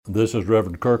This is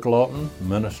Reverend Kirk Lawton,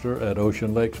 minister at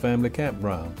Ocean Lakes Family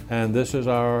Campground, and this is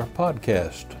our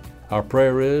podcast. Our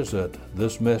prayer is that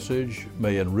this message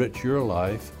may enrich your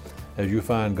life as you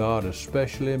find God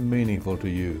especially meaningful to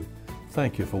you.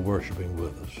 Thank you for worshiping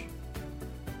with us.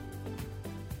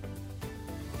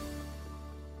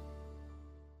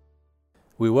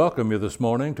 We welcome you this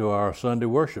morning to our Sunday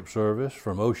worship service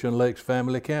from Ocean Lakes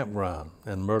Family Campground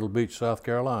in Myrtle Beach, South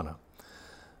Carolina.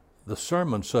 The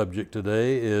sermon subject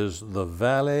today is the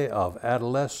Valley of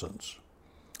Adolescence.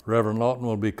 Reverend Lawton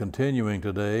will be continuing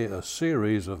today a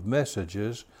series of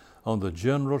messages on the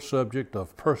general subject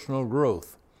of personal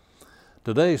growth.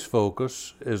 Today's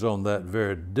focus is on that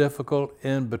very difficult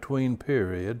in-between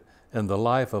period in the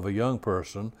life of a young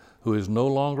person who is no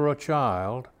longer a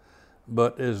child,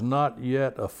 but is not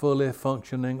yet a fully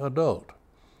functioning adult.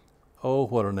 Oh,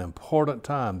 what an important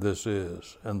time this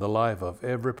is in the life of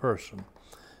every person.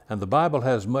 And the Bible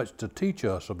has much to teach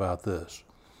us about this.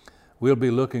 We'll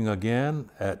be looking again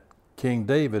at King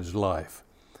David's life.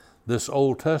 This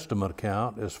Old Testament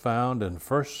account is found in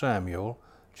 1 Samuel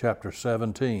chapter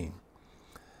 17.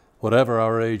 Whatever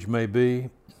our age may be,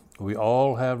 we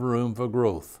all have room for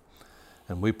growth.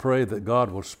 And we pray that God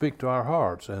will speak to our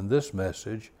hearts in this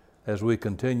message as we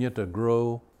continue to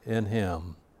grow in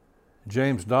Him.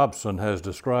 James Dobson has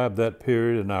described that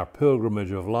period in our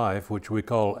pilgrimage of life, which we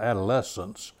call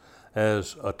adolescence,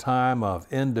 as a time of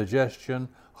indigestion,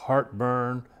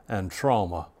 heartburn, and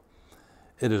trauma.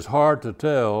 It is hard to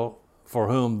tell for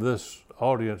whom this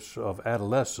audience of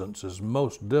adolescence is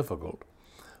most difficult,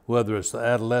 whether it's the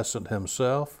adolescent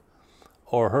himself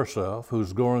or herself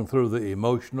who's going through the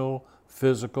emotional,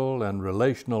 physical, and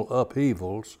relational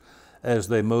upheavals as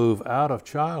they move out of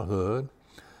childhood,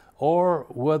 or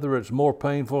whether it's more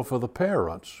painful for the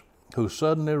parents who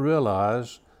suddenly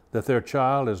realize that their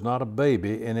child is not a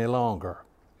baby any longer.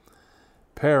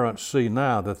 Parents see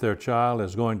now that their child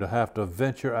is going to have to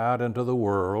venture out into the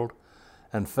world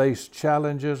and face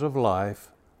challenges of life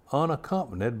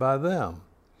unaccompanied by them.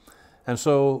 And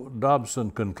so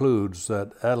Dobson concludes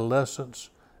that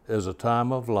adolescence is a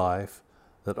time of life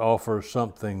that offers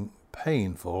something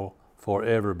painful for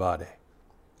everybody.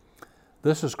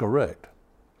 This is correct.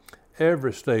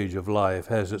 Every stage of life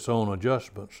has its own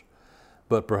adjustments,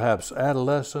 but perhaps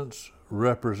adolescence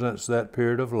represents that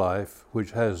period of life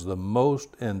which has the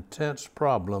most intense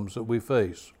problems that we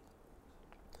face.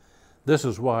 This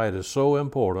is why it is so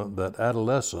important that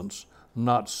adolescents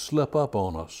not slip up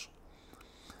on us.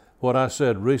 What I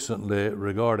said recently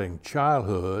regarding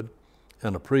childhood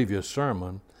in a previous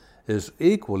sermon is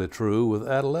equally true with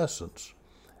adolescence.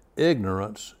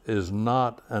 Ignorance is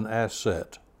not an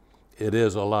asset. It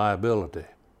is a liability.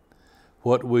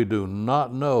 What we do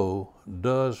not know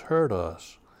does hurt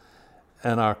us,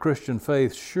 and our Christian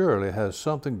faith surely has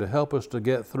something to help us to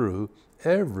get through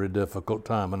every difficult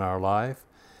time in our life,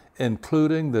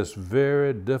 including this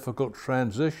very difficult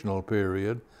transitional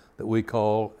period that we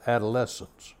call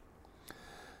adolescence.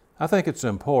 I think it's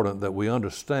important that we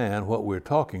understand what we're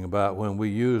talking about when we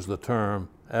use the term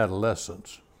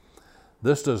adolescence.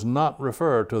 This does not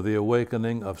refer to the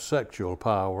awakening of sexual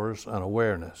powers and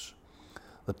awareness.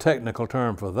 The technical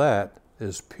term for that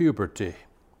is puberty.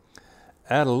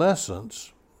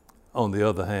 Adolescence, on the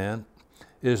other hand,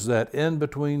 is that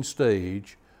in-between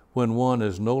stage when one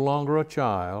is no longer a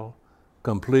child,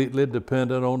 completely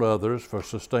dependent on others for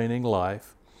sustaining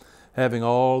life, having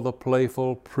all the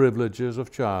playful privileges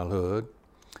of childhood.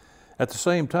 At the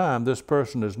same time, this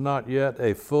person is not yet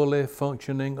a fully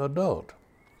functioning adult.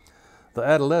 The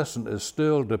adolescent is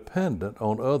still dependent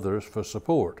on others for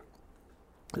support,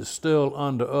 is still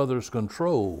under others'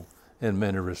 control in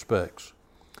many respects.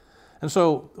 And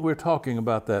so we're talking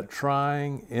about that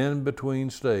trying in-between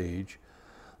stage,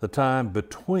 the time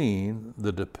between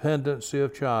the dependency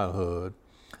of childhood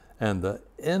and the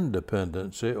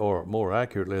independency, or more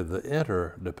accurately, the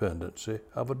interdependency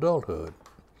of adulthood.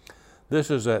 This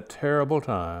is that terrible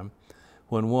time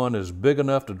when one is big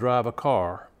enough to drive a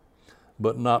car,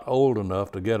 but not old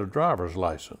enough to get a driver's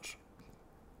license.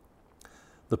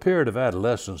 The period of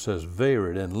adolescence has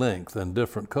varied in length in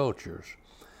different cultures.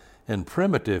 In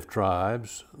primitive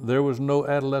tribes, there was no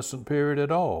adolescent period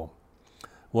at all.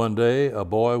 One day, a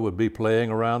boy would be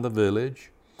playing around the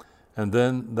village, and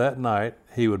then that night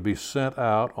he would be sent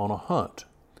out on a hunt.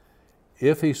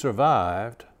 If he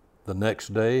survived, the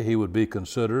next day he would be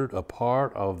considered a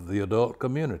part of the adult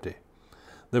community.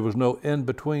 There was no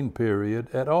in-between period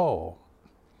at all.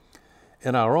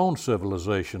 In our own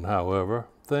civilization, however,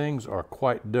 things are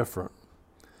quite different.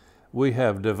 We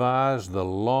have devised the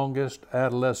longest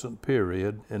adolescent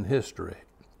period in history.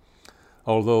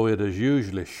 Although it is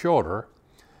usually shorter,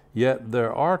 Yet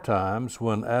there are times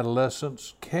when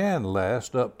adolescence can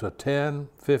last up to 10,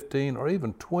 15, or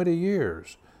even 20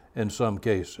 years in some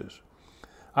cases.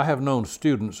 I have known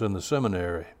students in the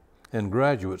seminary and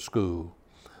graduate school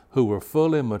who were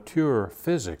fully mature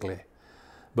physically,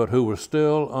 but who were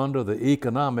still under the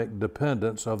economic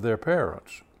dependence of their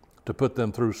parents to put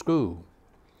them through school.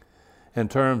 In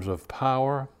terms of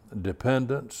power,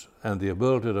 dependence, and the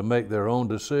ability to make their own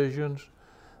decisions,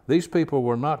 these people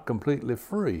were not completely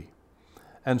free.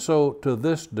 And so, to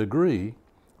this degree,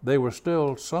 they were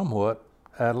still somewhat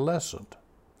adolescent.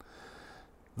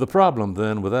 The problem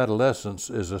then with adolescence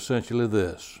is essentially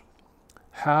this: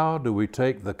 how do we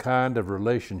take the kind of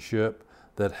relationship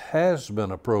that has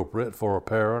been appropriate for a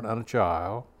parent and a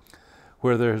child,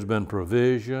 where there has been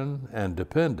provision and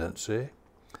dependency,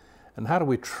 and how do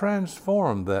we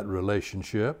transform that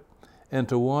relationship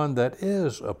into one that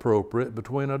is appropriate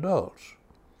between adults?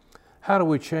 How do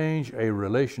we change a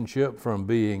relationship from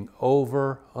being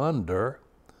over/under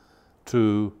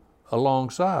to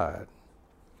alongside?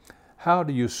 How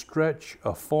do you stretch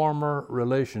a former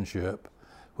relationship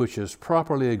which has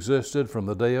properly existed from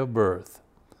the day of birth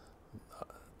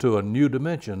to a new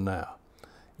dimension now,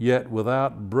 yet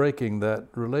without breaking that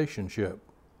relationship?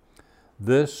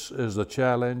 This is the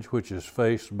challenge which is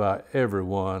faced by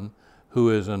everyone who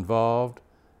is involved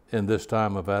in this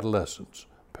time of adolescence,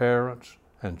 parents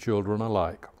and children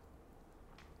alike.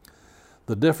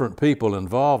 The different people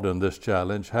involved in this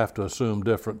challenge have to assume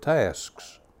different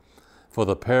tasks. For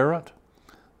the parent,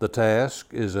 the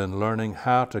task is in learning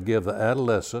how to give the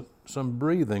adolescent some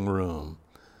breathing room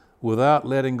without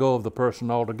letting go of the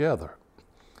person altogether.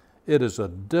 It is a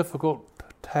difficult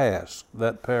task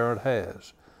that parent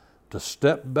has, to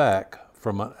step back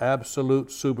from an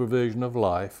absolute supervision of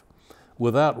life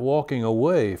without walking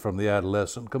away from the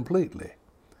adolescent completely.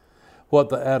 What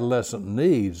the adolescent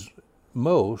needs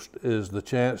most is the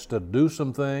chance to do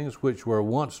some things which were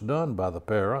once done by the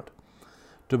parent,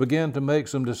 to begin to make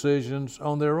some decisions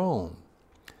on their own.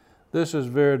 This is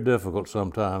very difficult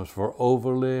sometimes for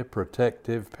overly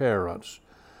protective parents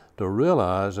to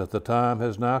realize that the time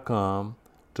has now come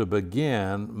to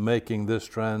begin making this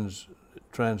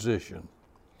transition.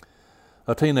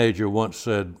 A teenager once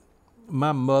said,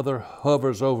 "My mother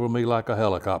hovers over me like a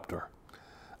helicopter.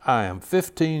 I am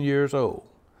 15 years old,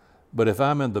 but if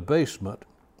I'm in the basement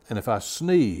and if I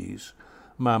sneeze,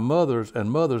 my mother's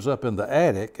up in the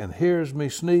attic and hears me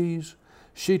sneeze,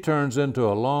 she turns into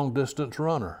a long-distance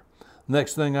runner.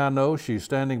 Next thing I know, she's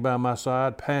standing by my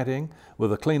side, panting,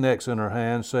 with a Kleenex in her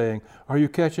hand, saying, 'Are you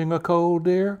catching a cold,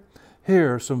 dear?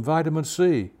 Here, some vitamin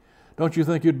C. Don't you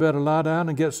think you'd better lie down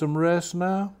and get some rest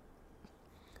now?'"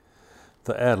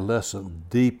 The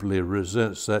adolescent deeply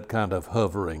resents that kind of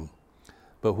hovering.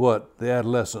 But what the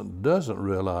adolescent doesn't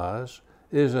realize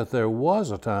is that there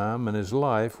was a time in his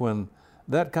life when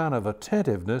that kind of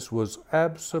attentiveness was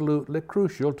absolutely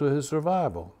crucial to his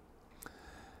survival.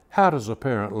 How does a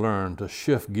parent learn to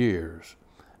shift gears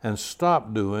and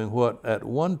stop doing what at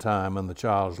one time in the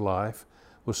child's life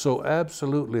was so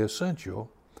absolutely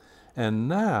essential, and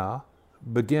now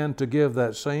begin to give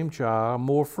that same child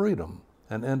more freedom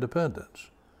and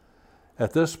independence?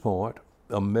 At this point,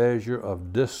 a measure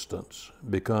of distance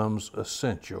becomes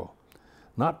essential.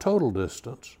 Not total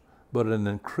distance, but an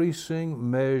increasing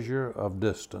measure of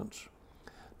distance.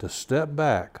 To step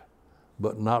back,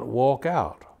 but not walk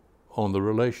out on the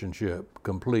relationship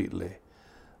completely.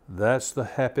 That's the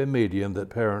happy medium that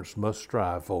parents must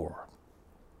strive for.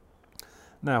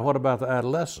 Now, what about the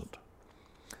adolescent?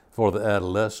 For the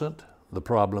adolescent, the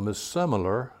problem is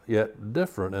similar, yet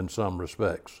different in some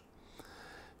respects.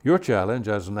 Your challenge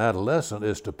as an adolescent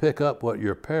is to pick up what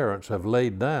your parents have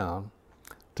laid down,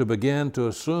 to begin to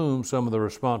assume some of the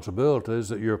responsibilities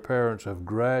that your parents have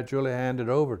gradually handed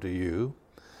over to you,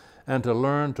 and to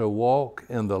learn to walk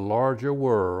in the larger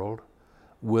world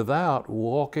without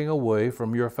walking away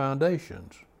from your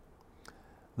foundations.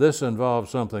 This involves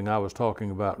something I was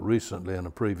talking about recently in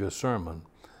a previous sermon: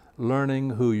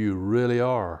 learning who you really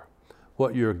are,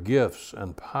 what your gifts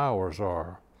and powers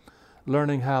are,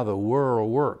 learning how the world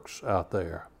works out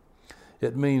there.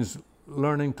 It means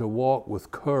learning to walk with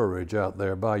courage out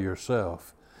there by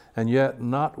yourself, and yet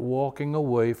not walking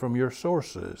away from your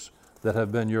sources that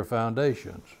have been your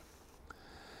foundations.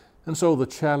 And so the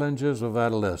challenges of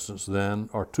adolescence then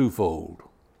are twofold.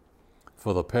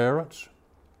 For the parents,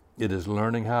 it is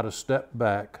learning how to step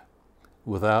back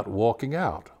without walking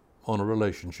out on a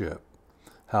relationship,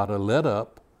 how to let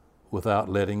up without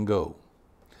letting go.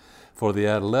 For the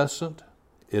adolescent,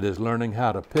 it is learning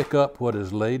how to pick up what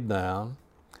is laid down,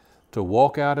 to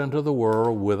walk out into the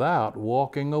world without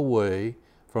walking away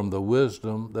from the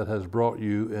wisdom that has brought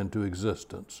you into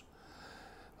existence.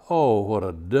 Oh, what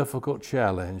a difficult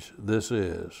challenge this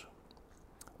is.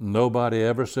 Nobody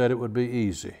ever said it would be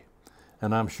easy,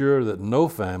 and I'm sure that no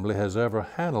family has ever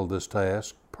handled this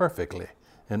task perfectly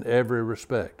in every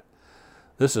respect.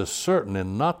 This is certainly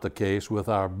not the case with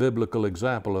our biblical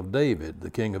example of David,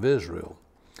 the king of Israel.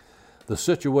 The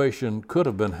situation could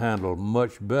have been handled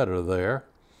much better there,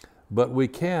 but we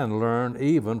can learn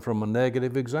even from a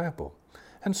negative example.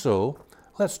 And so,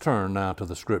 let's turn now to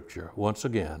the scripture once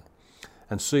again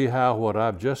and see how what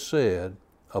I've just said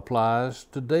applies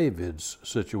to David's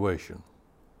situation.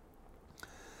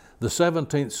 The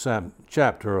 17th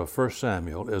chapter of 1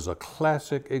 Samuel is a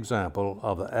classic example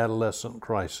of the adolescent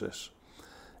crisis,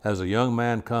 as a young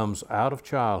man comes out of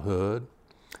childhood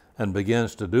and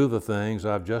begins to do the things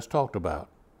I've just talked about.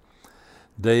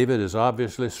 David is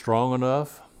obviously strong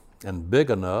enough and big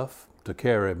enough to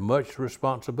carry much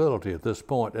responsibility at this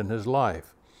point in his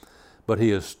life, but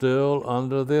he is still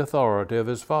under the authority of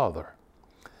his father.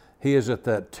 He is at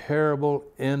that terrible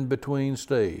in-between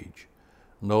stage,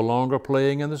 no longer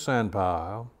playing in the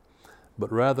sandpile,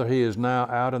 but rather he is now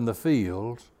out in the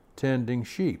fields tending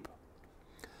sheep.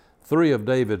 3 of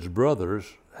David's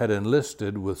brothers had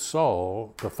enlisted with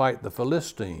Saul to fight the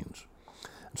Philistines.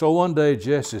 So one day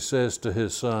Jesse says to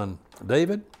his son,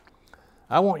 "David,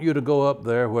 I want you to go up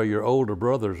there where your older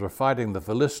brothers are fighting the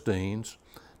Philistines,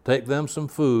 take them some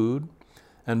food,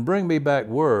 and bring me back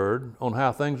word on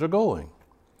how things are going."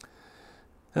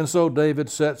 And so David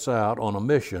sets out on a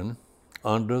mission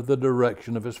under the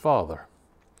direction of his father.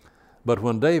 But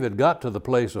when David got to the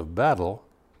place of battle,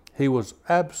 he was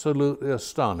absolutely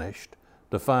astonished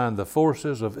to find the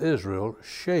forces of Israel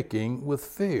shaking with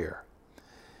fear.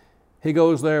 He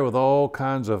goes there with all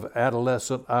kinds of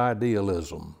adolescent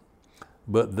idealism,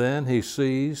 but then he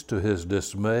sees to his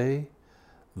dismay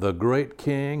the great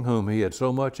king whom he had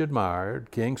so much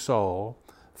admired, King Saul,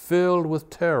 filled with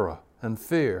terror and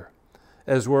fear,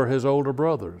 as were his older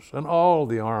brothers and all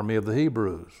the army of the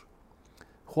Hebrews.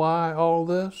 Why all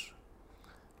this?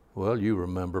 Well, you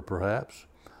remember perhaps.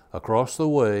 Across the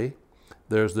way,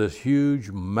 there's this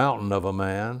huge mountain of a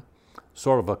man,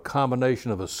 sort of a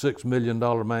combination of a $6 million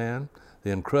man,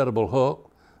 the Incredible Hulk,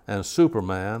 and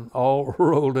Superman, all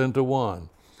rolled into one.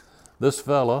 This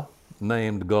fella,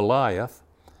 named Goliath,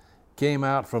 came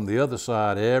out from the other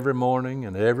side every morning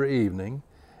and every evening,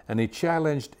 and he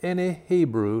challenged any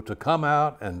Hebrew to come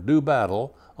out and do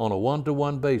battle on a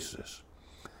one-to-one basis.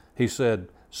 He said,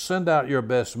 "Send out your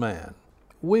best man.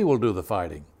 We will do the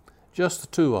fighting, just the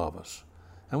 2 of us,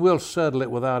 and we'll settle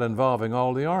it without involving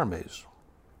all the armies."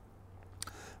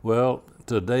 Well,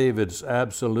 to David's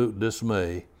absolute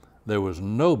dismay, there was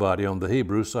nobody on the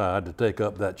Hebrew side to take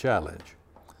up that challenge.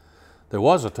 There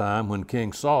was a time when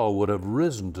King Saul would have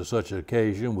risen to such an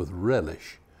occasion with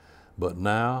relish, but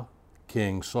now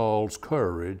King Saul's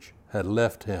courage had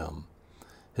left him.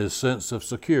 His sense of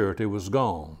security was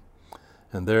gone,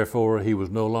 and therefore he was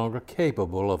no longer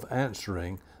capable of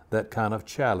answering that kind of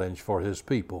challenge for his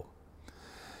people.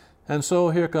 And so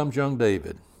here comes young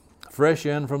David, fresh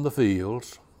in from the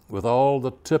fields, with all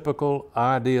the typical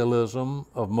idealism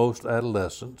of most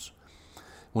adolescents.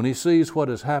 When he sees what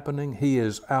is happening, he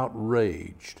is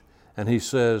outraged, and he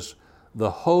says,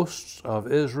 "The hosts of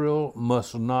Israel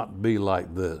must not be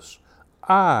like this.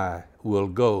 I will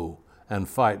go and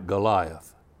fight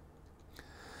Goliath."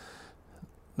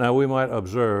 Now we might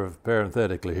observe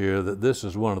parenthetically here that this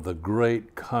is one of the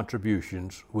great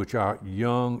contributions which our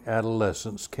young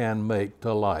adolescents can make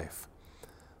to life.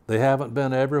 They haven't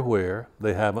been everywhere,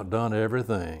 they haven't done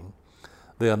everything.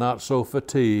 They are not so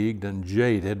fatigued and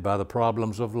jaded by the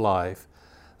problems of life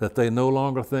that they no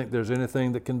longer think there's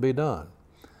anything that can be done.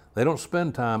 They don't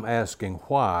spend time asking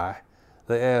why,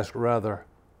 they ask rather,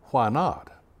 why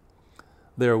not?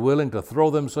 They are willing to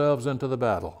throw themselves into the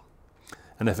battle.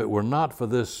 And if it were not for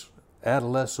this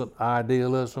adolescent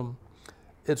idealism,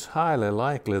 it's highly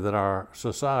likely that our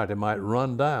society might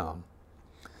run down.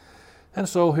 And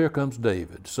so here comes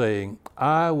David saying,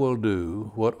 "I will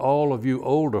do what all of you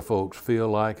older folks feel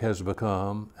like has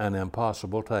become an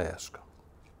impossible task."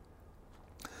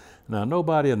 Now,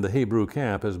 nobody in the Hebrew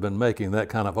camp has been making that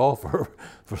kind of offer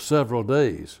for several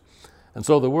days. And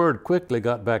so the word quickly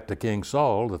got back to King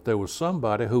Saul that there was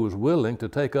somebody who was willing to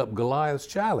take up Goliath's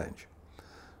challenge.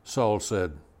 Saul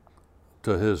said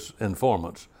to his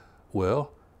informants,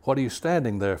 "Well, what are you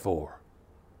standing there for?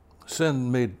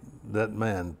 Send me that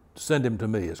man, send him to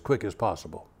me as quick as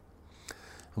possible."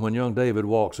 And when young David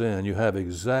walks in, you have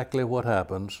exactly what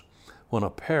happens when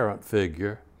a parent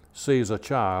figure sees a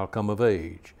child come of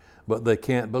age, but they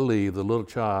can't believe the little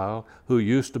child who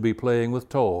used to be playing with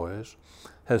toys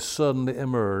has suddenly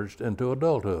emerged into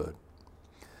adulthood.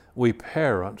 We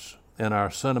parents, in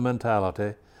our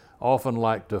sentimentality, often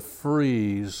like to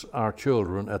freeze our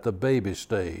children at the baby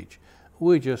stage.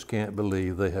 We just can't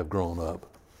believe they have grown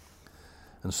up.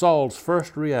 And Saul's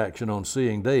first reaction on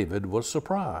seeing David was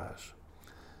surprise.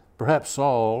 Perhaps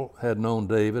Saul had known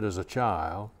David as a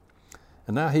child,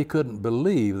 and now he couldn't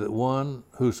believe that one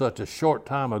who such a short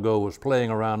time ago was playing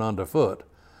around underfoot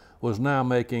was now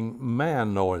making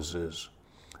man noises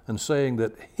and saying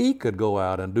that he could go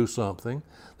out and do something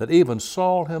that even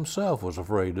Saul himself was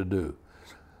afraid to do.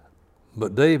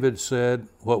 But David said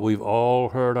what we've all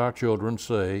heard our children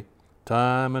say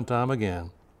time and time again: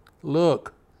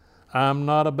 "Look, I'm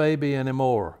not a baby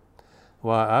anymore.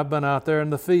 Why, I've been out there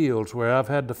in the fields where I've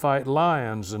had to fight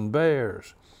lions and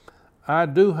bears. I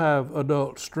do have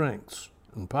adult strengths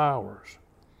and powers."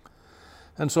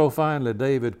 And so finally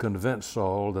David convinced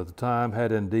Saul that the time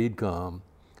had indeed come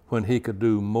when he could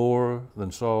do more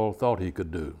than Saul thought he could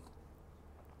do.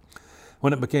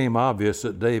 When it became obvious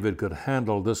that David could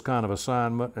handle this kind of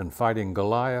assignment in fighting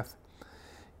Goliath,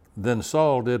 then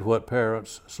Saul did what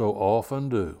parents so often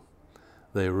do.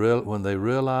 When they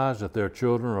realize that their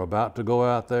children are about to go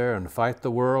out there and fight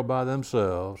the world by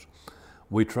themselves,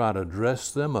 we try to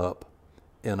dress them up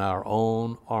in our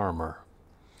own armor.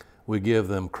 We give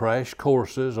them crash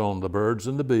courses on the birds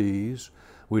and the bees.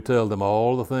 We tell them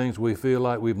all the things we feel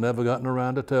like we've never gotten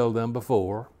around to tell them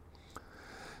before.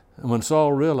 And when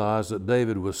Saul realized that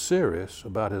David was serious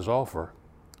about his offer,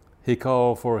 he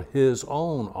called for his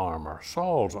own armor,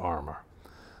 Saul's armor,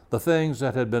 the things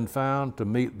that had been found to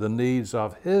meet the needs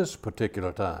of his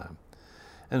particular time.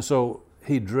 And so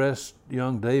he dressed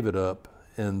young David up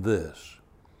in this.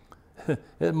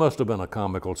 It must have been a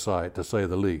comical sight, to say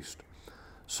the least.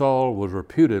 Saul was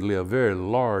reputedly a very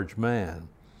large man,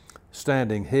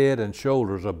 standing head and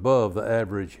shoulders above the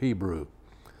average Hebrew.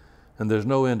 And there's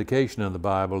no indication in the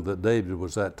Bible that David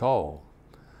was that tall.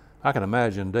 I can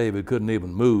imagine David couldn't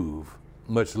even move,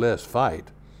 much less fight,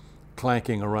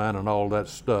 clanking around and all that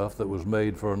stuff that was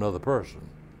made for another person.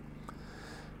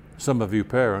 Some of you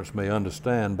parents may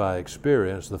understand by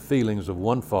experience the feelings of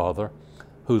one father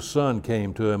whose son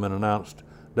came to him and announced,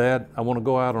 "Dad, I want to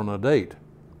go out on a date."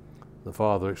 The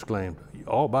father exclaimed,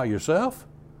 "All by yourself?"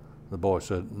 The boy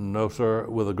said, "No, sir,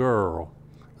 with a girl."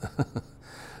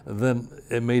 Then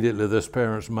immediately this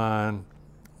parent's mind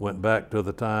went back to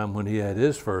the time when he had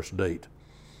his first date.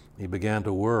 He began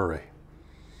to worry.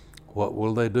 What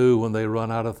will they do when they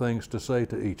run out of things to say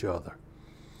to each other?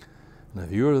 And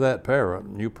if you're that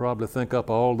parent, you probably think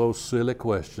up all those silly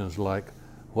questions like,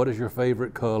 what is your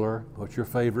favorite color? What's your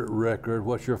favorite record?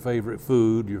 What's your favorite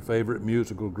food? Your favorite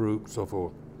musical group? So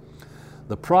forth.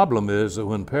 The problem is that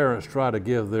when parents try to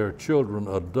give their children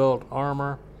adult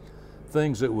armor,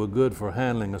 things that were good for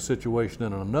handling a situation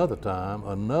in another time,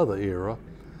 another era,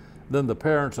 then the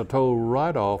parents are told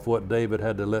right off what David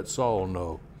had to let Saul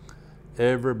know.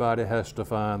 Everybody has to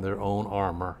find their own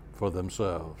armor for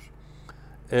themselves.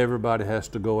 Everybody has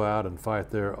to go out and fight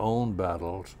their own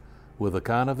battles with the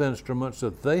kind of instruments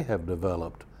that they have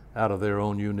developed out of their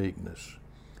own uniqueness.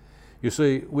 You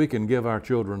see, we can give our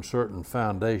children certain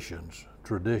foundations,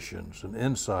 traditions, and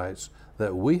insights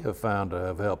that we have found to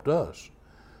have helped us,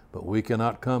 but we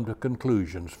cannot come to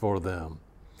conclusions for them.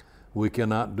 We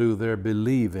cannot do their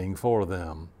believing for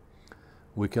them.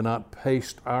 We cannot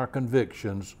paste our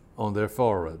convictions on their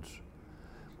foreheads.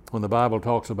 When the Bible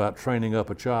talks about training up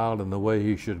a child in the way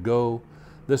he should go,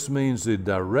 this means the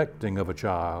directing of a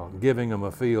child, giving him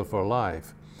a feel for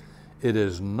life. It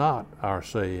is not our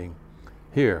saying,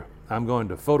 "Here, I'm going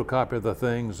to photocopy the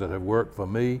things that have worked for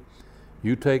me.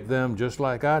 You take them just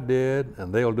like I did,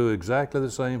 and they'll do exactly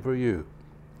the same for you."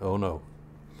 Oh no.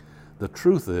 The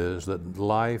truth is that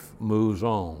life moves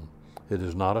on. It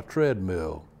is not a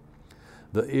treadmill.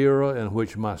 The era in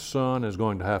which my son is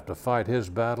going to have to fight his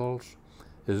battles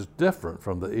is different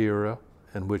from the era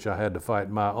in which I had to fight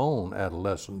my own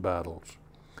adolescent battles.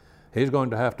 He's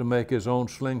going to have to make his own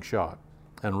slingshot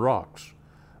and rocks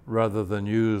rather than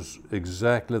use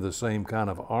exactly the same kind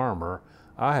of armor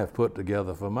I have put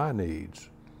together for my needs.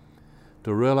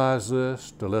 To realize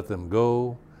this, to let them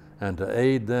go, and to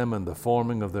aid them in the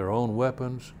forming of their own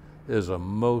weapons is a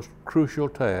most crucial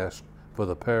task for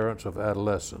the parents of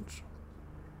adolescents.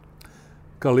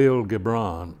 Khalil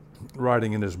Gibran,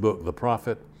 writing in his book, The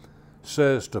Prophet,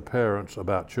 says to parents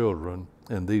about children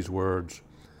in these words,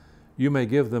 "You may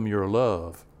give them your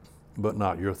love, but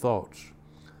not your thoughts,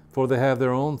 for they have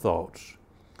their own thoughts.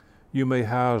 You may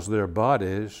house their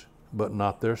bodies, but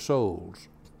not their souls,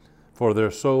 for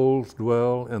their souls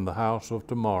dwell in the house of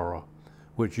tomorrow,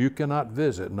 which you cannot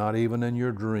visit, not even in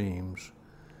your dreams.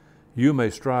 You may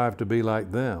strive to be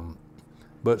like them,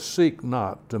 but seek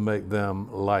not to make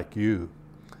them like you.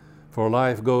 For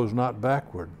life goes not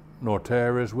backward, nor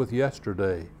tarries with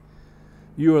yesterday.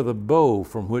 You are the bow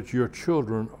from which your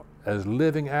children as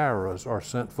living arrows are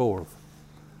sent forth.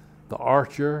 The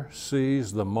archer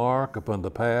sees the mark upon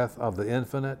the path of the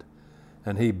infinite,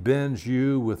 and he bends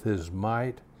you with his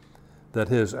might, that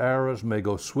his arrows may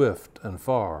go swift and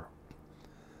far.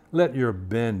 Let your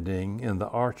bending in the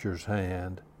archer's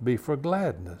hand be for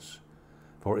gladness,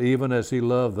 for even as he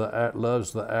loves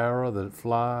the arrow that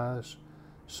flies,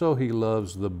 so he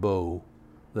loves the bow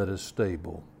that is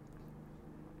stable.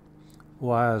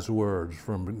 Wise words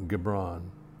from Gibran.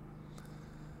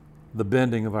 The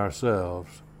bending of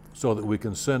ourselves so that we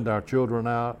can send our children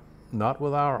out, not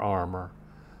with our armor,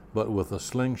 but with the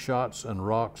slingshots and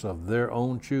rocks of their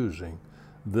own choosing.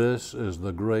 This is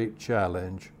the great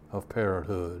challenge of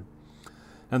parenthood.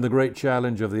 And the great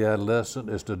challenge of the adolescent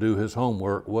is to do his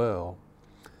homework well.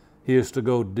 He is to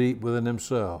go deep within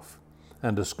himself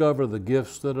and discover the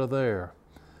gifts that are there,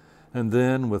 and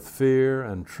then with fear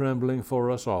and trembling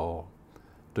for us all,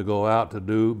 to go out to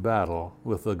do battle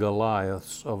with the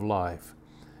Goliaths of life,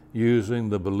 using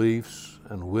the beliefs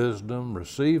and wisdom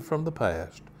received from the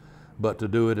past, but to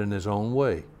do it in his own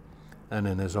way and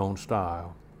in his own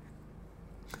style.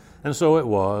 And so it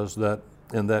was that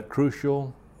in that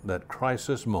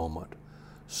crisis moment,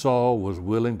 Saul was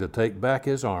willing to take back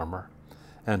his armor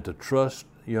and to trust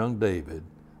young David,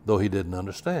 though he didn't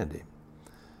understand him.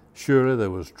 Surely there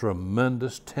was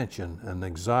tremendous tension and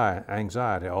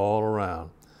anxiety all around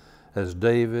as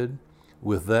David,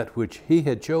 with that which he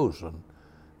had chosen,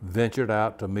 ventured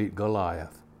out to meet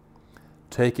Goliath.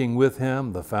 Taking with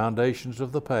him the foundations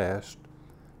of the past,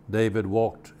 David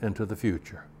walked into the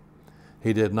future.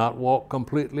 He did not walk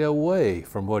completely away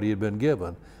from what he had been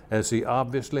given, as he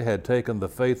obviously had taken the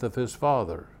faith of his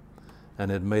father and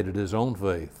had made it his own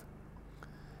faith.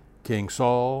 King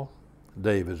Saul,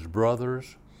 David's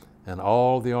brothers, and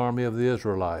all the army of the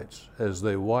Israelites, as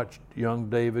they watched young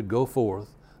David go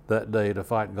forth that day to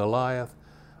fight Goliath,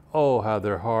 oh, how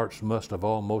their hearts must have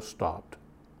almost stopped.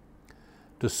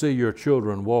 To see your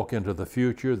children walk into the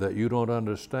future that you don't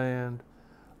understand,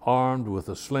 armed with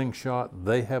the slingshot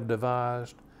they have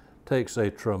devised, takes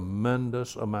a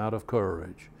tremendous amount of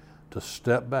courage to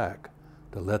step back,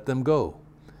 to let them go,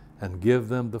 and give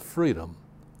them the freedom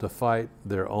to fight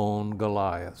their own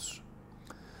Goliaths.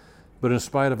 But in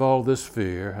spite of all this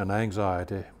fear and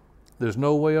anxiety, there's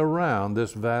no way around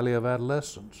this valley of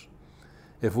adolescence.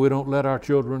 If we don't let our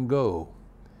children go,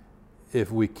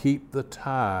 if we keep the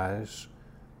ties,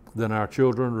 then our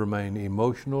children remain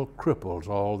emotional cripples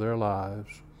all their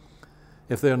lives.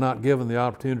 If they're not given the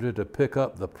opportunity to pick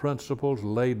up the principles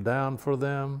laid down for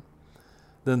them,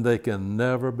 then they can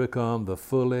never become the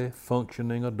fully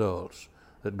functioning adults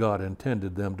that God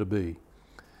intended them to be.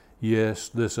 Yes,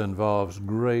 this involves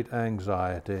great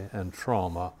anxiety and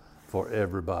trauma for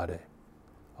everybody,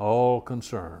 all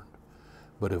concerned.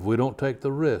 But if we don't take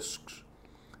the risks,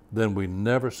 then we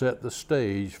never set the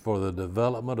stage for the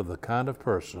development of the kind of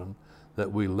person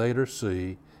that we later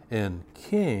see in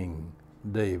King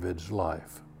David's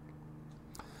life.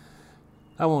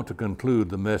 I want to conclude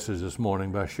the message this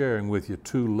morning by sharing with you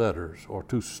two letters or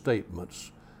two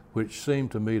statements which seem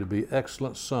to me to be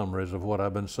excellent summaries of what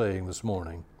I've been saying this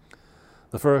morning.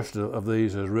 The first of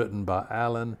these is written by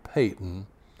Alan Payton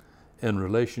in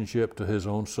relationship to his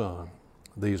own son.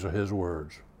 These are his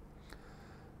words.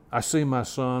 I see my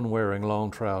son wearing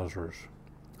long trousers.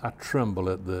 I tremble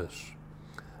at this.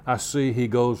 I see he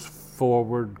goes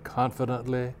forward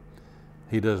confidently.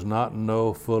 He does not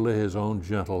know fully his own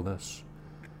gentleness.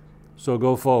 So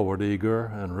go forward, eager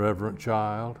and reverent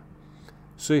child.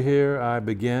 See here, I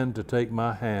begin to take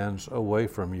my hands away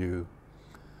from you.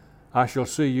 I shall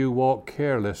see you walk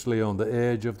carelessly on the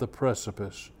edge of the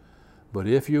precipice, but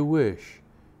if you wish,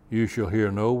 you shall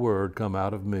hear no word come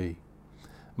out of me.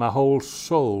 My whole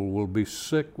soul will be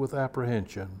sick with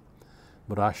apprehension,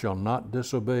 but I shall not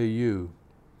disobey you.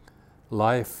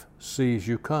 Life sees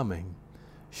you coming.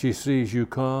 She sees you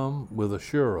come with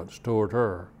assurance toward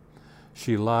her.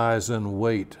 She lies in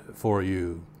wait for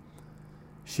you.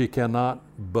 She cannot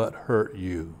but hurt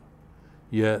you.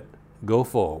 Yet go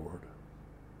forward.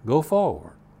 Go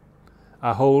forward.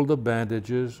 I hold the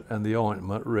bandages and the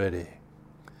ointment ready.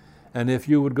 And if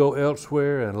you would go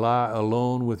elsewhere and lie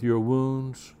alone with your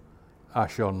wounds, I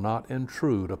shall not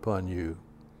intrude upon you.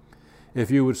 If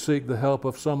you would seek the help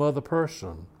of some other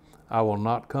person, I will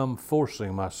not come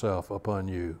forcing myself upon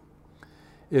you.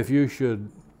 If you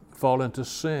should fall into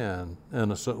sin,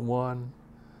 innocent one,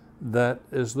 that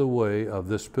is the way of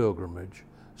this pilgrimage.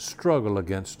 Struggle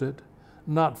against it,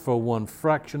 not for one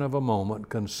fraction of a moment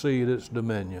concede its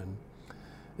dominion.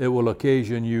 It will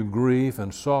occasion you grief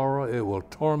and sorrow. It will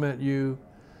torment you,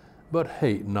 but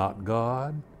hate not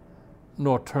God,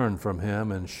 nor turn from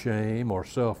him in shame or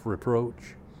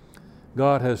self-reproach.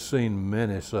 God has seen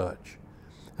many such,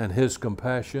 and his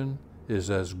compassion is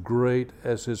as great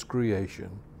as his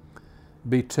creation.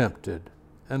 Be tempted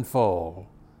and fall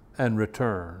and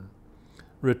return.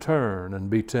 Return and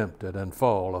be tempted and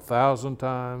fall 1,000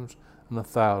 times and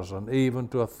 1,000, even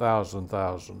to 1,000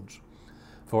 thousands.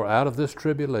 For out of this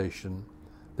tribulation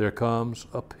there comes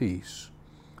a peace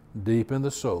deep in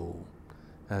the soul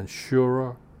and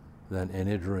surer than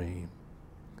any dream.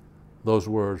 Those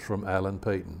words from Alan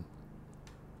Paton.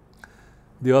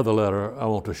 The other letter I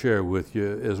want to share with you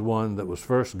is one that was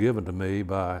first given to me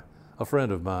by a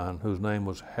friend of mine whose name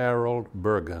was Harold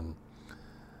Bergen.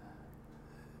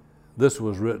 This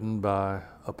was written by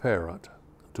a parent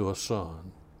to a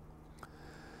son.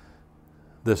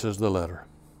 This is the letter.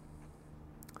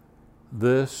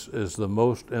 This is the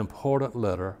most important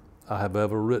letter I have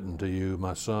ever written to you,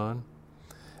 my son,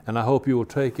 and I hope you will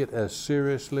take it as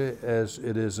seriously as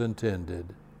it is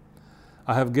intended.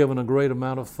 I have given a great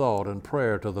amount of thought and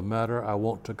prayer to the matter I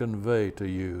want to convey to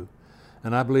you,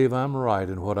 and I believe I'm right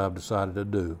in what I've decided to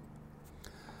do.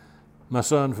 My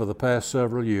son, for the past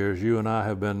several years, you and I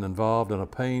have been involved in a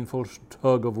painful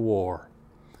tug of war.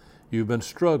 You've been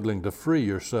struggling to free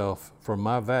yourself from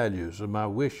my values and my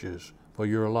wishes for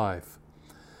your life.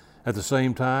 At the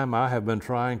same time, I have been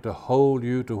trying to hold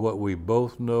you to what we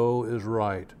both know is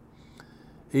right.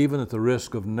 Even at the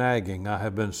risk of nagging, I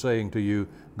have been saying to you,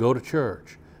 go to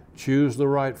church, choose the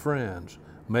right friends,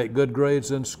 make good grades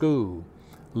in school,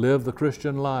 live the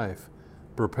Christian life,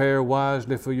 prepare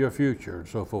wisely for your future, and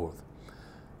so forth.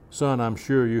 Son, I'm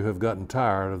sure you have gotten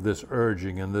tired of this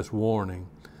urging and this warning,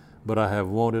 but I have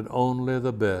wanted only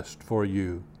the best for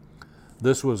you.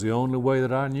 This was the only way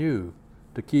that I knew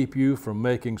to keep you from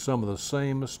making some of the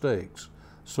same mistakes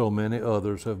so many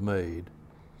others have made.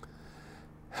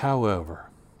 However,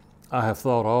 I have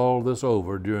thought all this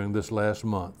over during this last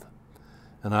month,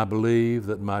 and I believe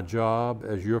that my job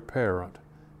as your parent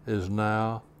is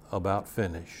now about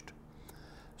finished.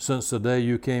 Since the day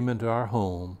you came into our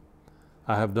home,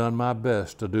 I have done my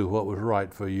best to do what was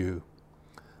right for you.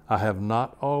 I have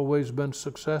not always been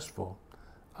successful.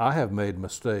 I have made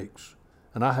mistakes,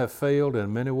 and I have failed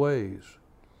in many ways.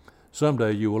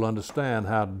 Someday you will understand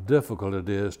how difficult it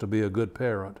is to be a good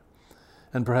parent,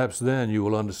 and perhaps then you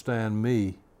will understand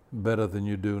me better than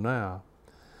you do now.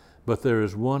 But there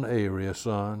is one area,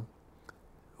 son,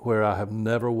 where I have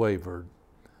never wavered.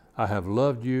 I have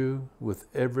loved you with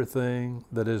everything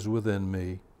that is within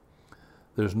me.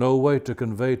 There's no way to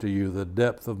convey to you the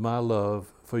depth of my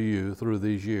love for you through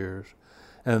these years,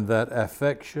 and that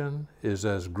affection is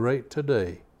as great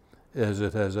today as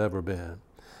it has ever been.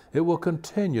 It will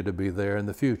continue to be there in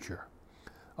the future,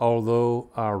 although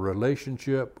our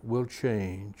relationship will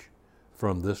change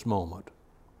from this moment.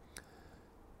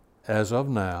 As of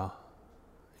now,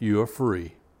 you are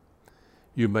free.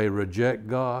 You may reject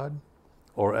God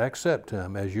or accept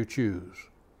Him as you choose.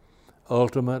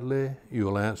 Ultimately, you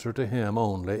will answer to Him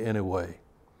only anyway.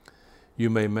 You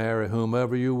may marry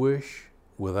whomever you wish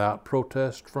without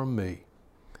protest from me.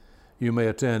 You may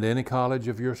attend any college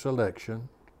of your selection.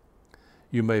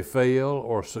 You may fail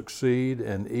or succeed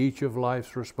in each of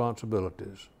life's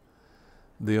responsibilities.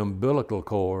 The umbilical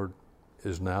cord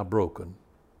is now broken.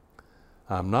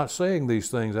 I'm not saying these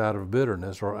things out of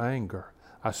bitterness or anger.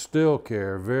 I still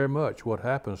care very much what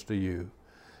happens to you,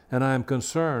 and I am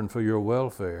concerned for your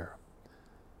welfare.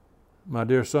 My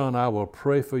dear son, I will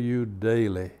pray for you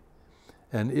daily,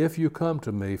 and if you come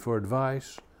to me for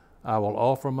advice, I will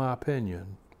offer my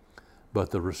opinion,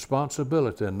 but the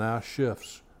responsibility now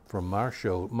shifts from my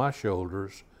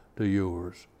shoulders to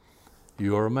yours.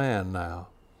 You are a man now,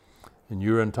 and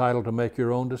you're entitled to make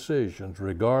your own decisions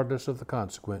regardless of the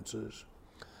consequences.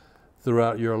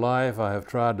 Throughout your life, I have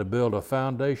tried to build a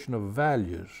foundation of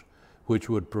values which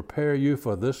would prepare you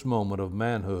for this moment of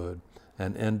manhood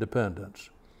and independence.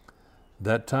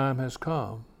 That time has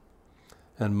come,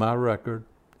 and my record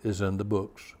is in the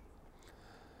books.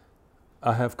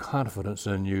 I have confidence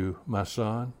in you, my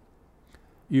son.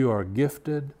 You are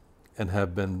gifted and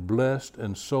have been blessed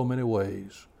in so many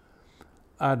ways.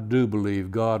 I do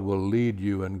believe God will lead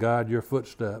you and guide your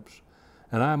footsteps,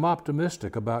 and I am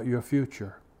optimistic about your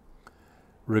future.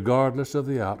 Regardless of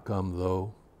the outcome,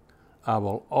 though, I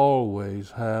will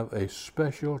always have a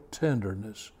special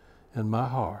tenderness in my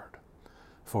heart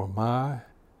for my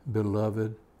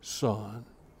beloved son.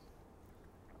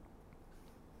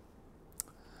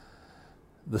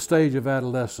 The stage of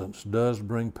adolescence does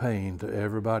bring pain to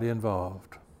everybody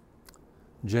involved.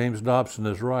 James Dobson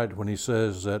is right when he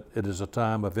says that it is a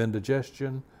time of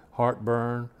indigestion,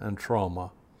 heartburn, and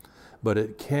trauma, but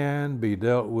it can be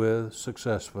dealt with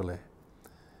successfully.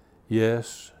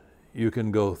 Yes, you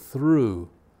can go through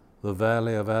the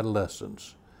valley of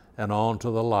adolescence and on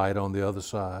to the light on the other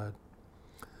side.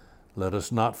 Let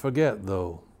us not forget,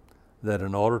 though, that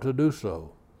in order to do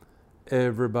so,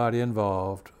 everybody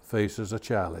involved faces a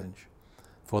challenge.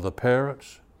 For the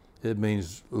parents, it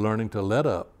means learning to let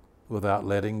up without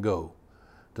letting go,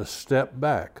 to step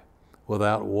back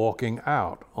without walking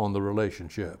out on the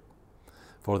relationship.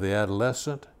 For the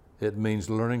adolescent, it means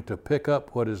learning to pick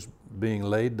up what is being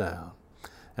laid down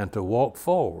and to walk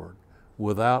forward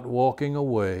without walking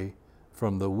away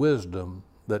from the wisdom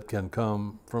that can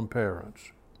come from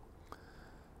parents.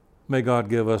 May God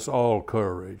give us all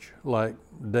courage, like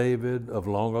David of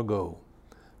long ago,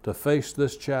 to face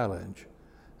this challenge,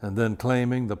 and then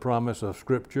claiming the promise of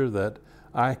Scripture that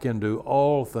I can do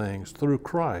all things through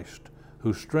Christ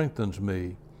who strengthens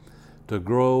me, to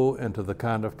grow into the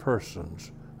kind of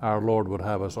persons our Lord would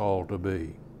have us all to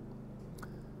be.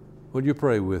 Would you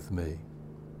pray with me?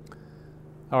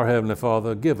 Our Heavenly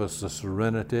Father, give us the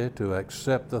serenity to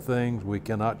accept the things we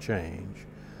cannot change,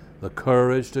 the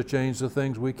courage to change the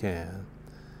things we can,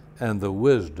 and the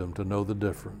wisdom to know the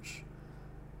difference.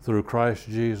 Through Christ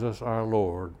Jesus our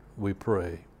Lord, we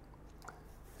pray.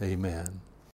 Amen.